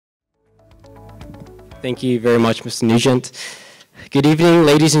Thank you very much, Mr. Nugent. Good evening,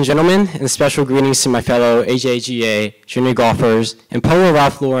 ladies and gentlemen, and special greetings to my fellow AJGA junior golfers and Polo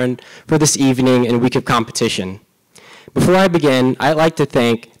Ralph Lauren for this evening and week of competition. Before I begin, I'd like to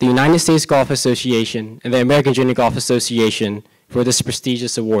thank the United States Golf Association and the American Junior Golf Association for this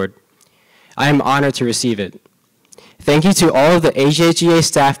prestigious award. I am honored to receive it. Thank you to all of the AJGA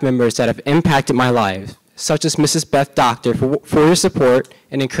staff members that have impacted my life, such as Mrs. Beth Doctor for your support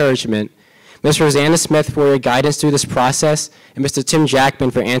and encouragement, Ms. Rosanna Smith for your guidance through this process, and Mr. Tim Jackman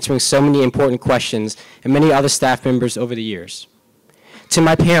for answering so many important questions, and many other staff members over the years. To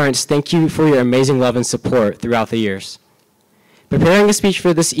my parents, thank you for your amazing love and support throughout the years. Preparing a speech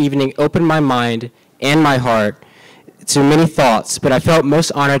for this evening opened my mind and my heart to many thoughts, but I felt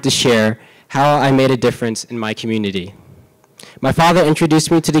most honored to share how I made a difference in my community. My father introduced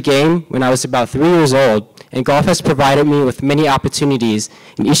me to the game when I was about 3 years old, and golf has provided me with many opportunities,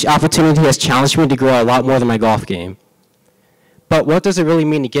 and each opportunity has challenged me to grow a lot more than my golf game. But what does it really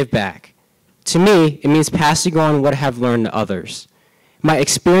mean to give back? To me, it means passing on what I have learned to others. My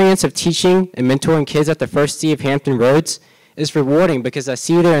experience of teaching and mentoring kids at the first tee of Hampton Roads is rewarding because I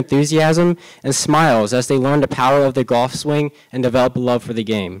see their enthusiasm and smiles as they learn the power of their golf swing and develop a love for the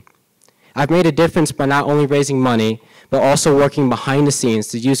game. I've made a difference by not only raising money, but also working behind the scenes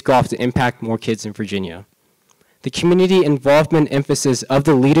to use golf to impact more kids in Virginia. The community involvement emphasis of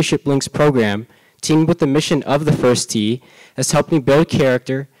the Leadership Links program, teamed with the mission of the First Tee, has helped me build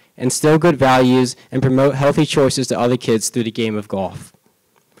character, instill good values, and promote healthy choices to other kids through the game of golf.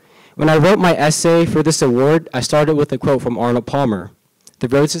 When I wrote my essay for this award, I started with a quote from Arnold Palmer: "The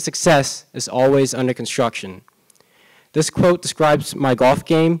road to success is always under construction." This quote describes my golf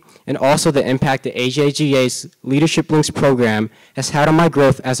game and also the impact the AJGA's Leadership Links program has had on my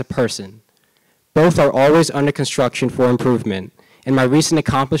growth as a person. Both are always under construction for improvement, and my recent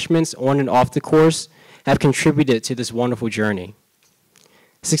accomplishments on and off the course have contributed to this wonderful journey.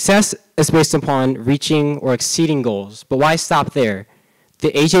 Success is based upon reaching or exceeding goals, but why stop there?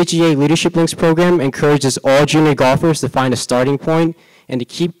 The AJGA Leadership Links program encourages all junior golfers to find a starting point and to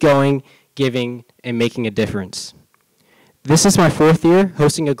keep going, giving, and making a difference. This is my 4th year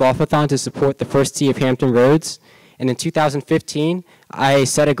hosting a golf-a-thon to support the First Tee of Hampton Roads, and in 2015, I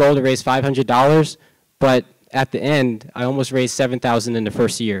set a goal to raise $500, but at the end, I almost raised $7,000 in the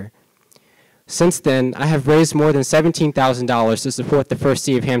first year. Since then, I have raised more than $17,000 to support the First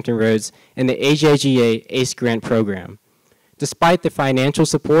Tee of Hampton Roads and the AJGA ACE Grant program. Despite the financial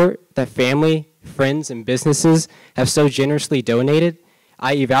support that family, friends, and businesses have so generously donated,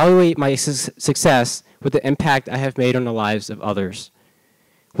 I evaluate my success with the impact I have made on the lives of others.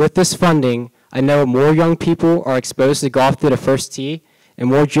 With this funding, I know more young people are exposed to golf through the First Tee, and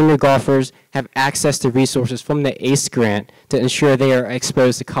more junior golfers have access to resources from the ACE grant to ensure they are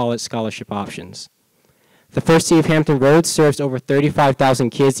exposed to college scholarship options. The First Tee of Hampton Roads serves over 35,000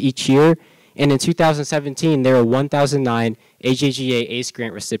 kids each year, and in 2017, there were 1,009 AJGA ACE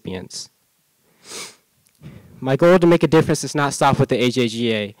grant recipients. My goal to make a difference does not stop with the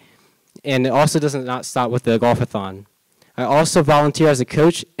AJGA, and it also does not stop with the golf-a-thon. I also volunteer as a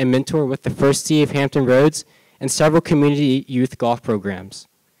coach and mentor with the First Tee of Hampton Roads and several community youth golf programs.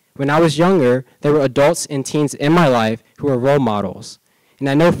 When I was younger, there were adults and teens in my life who were role models. And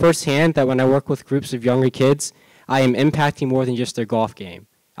I know firsthand that when I work with groups of younger kids, I am impacting more than just their golf game.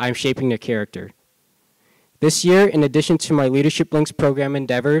 I am shaping their character. This year, in addition to my Leadership Links program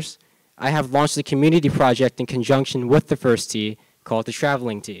endeavors, I have launched a community project in conjunction with the First Tee called the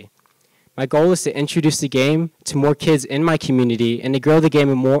Traveling Tee. My goal is to introduce the game to more kids in my community and to grow the game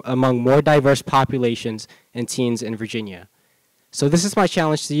among more diverse populations and teens in Virginia. So this is my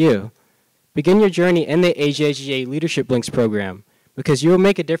challenge to you. Begin your journey in the AJGA Leadership Links program, because you will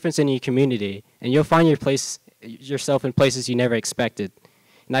make a difference in your community and you'll find yourself in places you never expected.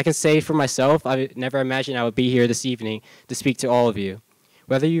 And I can say for myself, I never imagined I would be here this evening to speak to all of you.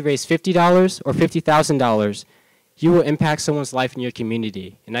 Whether you raise $50 or $50,000, you will impact someone's life in your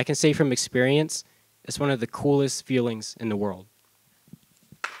community. And I can say from experience, it's one of the coolest feelings in the world.